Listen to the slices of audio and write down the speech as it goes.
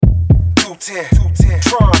210,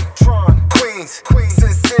 Tron, Queens,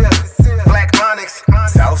 Sincere, Black Onyx,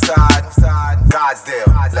 Southside,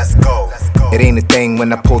 Godsdale, let's go. It ain't a thing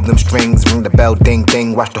when I pull them strings, ring the bell, ding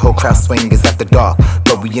ding, watch the whole crowd swing. It's after dark,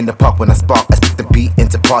 but we in the park when I spark. I spit the beat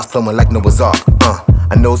into parts flowing like Noah's Ark.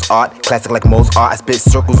 I knows art, classic like Mozart. I spit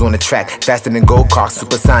circles on the track, faster than go-karts,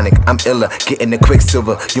 supersonic. I'm iller, getting the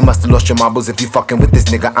quicksilver. You must have lost your marbles if you fucking with this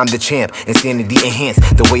nigga. I'm the champ, insanity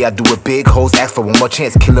enhanced. The way I do it, big hoes ask for one more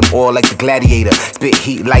chance. Kill them all like the gladiator, spit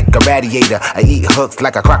heat like a radiator. I eat hooks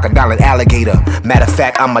like a crocodile and alligator. Matter of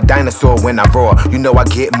fact, I'm a dinosaur when I roar. You know I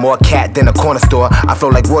get more cat than a corner store. I flow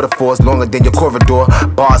like waterfalls, longer than your corridor.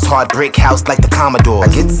 Bars hard, brick house like the Commodore. I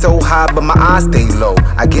get so high, but my eyes stay low.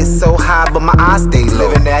 I get so high, but my eyes stay low.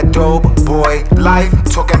 Living that dope boy life,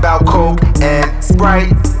 talking about coke and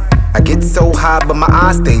Sprite. I get so high, but my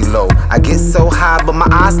eyes stay low. I get so high, but my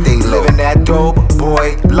eyes stay low. Living that dope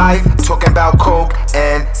boy life, talking about coke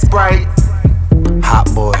and Sprite. Hot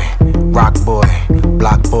boy, rock boy,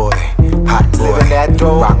 block boy, hot boy. Living that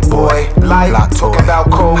dope rock boy life, block talking about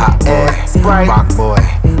coke hot and Sprite. Rock boy,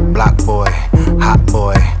 block boy, hot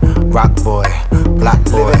boy, rock boy, block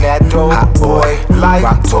boy. Living that dope hot boy life,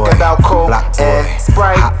 rock talking about coke and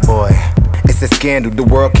Sprite. Hot boy. It's a scandal the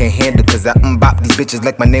world can't handle, cause I bop these bitches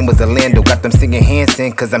like my name was Orlando. Got them singing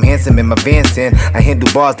Hanson, cause I'm handsome in my Vanson. I handle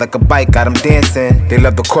bars like a bike, got them dancing. They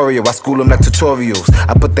love the choreo, I school them like tutorials.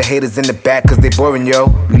 I put the haters in the back cause they boring, yo.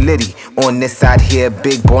 We litty on this side here,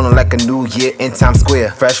 big ballin' like a new year in Times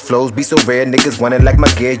Square. Fresh flows be so rare, niggas want it like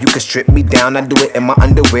my gear. You can strip me down, I do it in my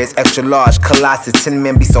underwears. Extra large, Colossus, 10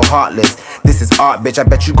 men be so heartless. This is art, bitch, I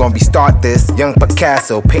bet you gon' restart this. Young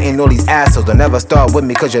Picasso, painting all these assholes. Don't never start with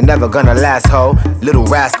me cause you're never gonna last, ho. Little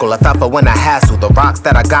rascal, I fell for when I hassle. The rocks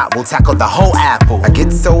that I got will tackle the whole apple. I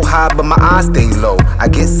get so high, but my eyes stay low. I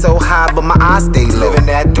get so high, but my eyes stay low. Living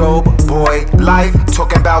that dope boy life,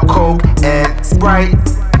 talking about coke and Sprite.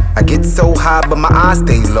 I get so high, but my eyes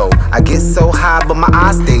stay low. I get so high, but my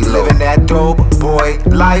eyes stay low. Living that dope boy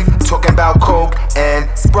life, talking about coke and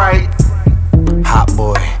Sprite. Hot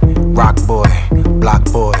boy, rock boy, block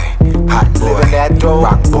boy, hot boy. Living that dope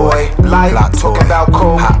rock boy life, block talking about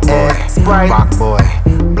coke hot and Sprite. Rock boy,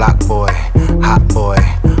 block boy, hot boy,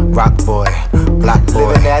 rock boy, block boy.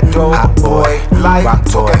 Living that dope hot boy life, rock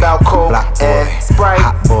talking about coke and Sprite.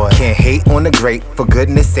 Hot boy. Can't hate on the great, for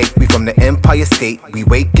goodness sake. We from the Empire State, we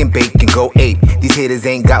wake and bake and go ape. These haters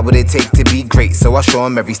ain't got what it takes to be great, so I show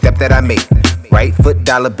them every step that I make. Right foot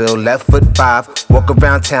dollar bill, left foot 5. Walk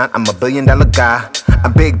around town, I'm $1 billion guy.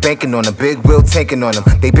 I'm big banking on them, big wheel tanking on them.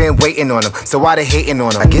 They been waiting on them, so why they hating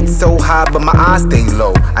on them? I get so high, but my eyes stay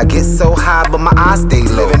low. I get so high, but my eyes stay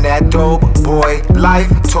low. Living that dope boy life,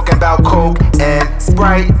 talking about coke and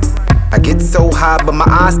Sprite. I get so high, but my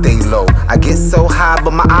eyes stay low. I get so high,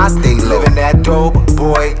 but my eyes stay low. Living that dope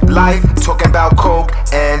boy life, talking about coke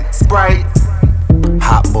and Sprite.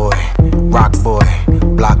 Hot boy, rock boy,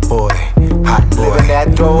 block boy, hot boy. Living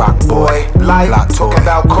that dope rock boy life, block talking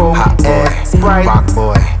about coke hot and Sprite. Rock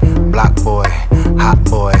boy, block boy, hot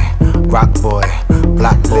boy, rock boy,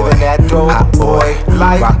 block boy. Living that dope hot boy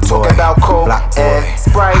life, rock talking about coke and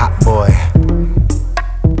Sprite. Hot boy.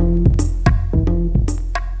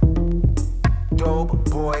 Dope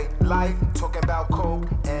boy life, talking about coke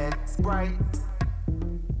and Sprite.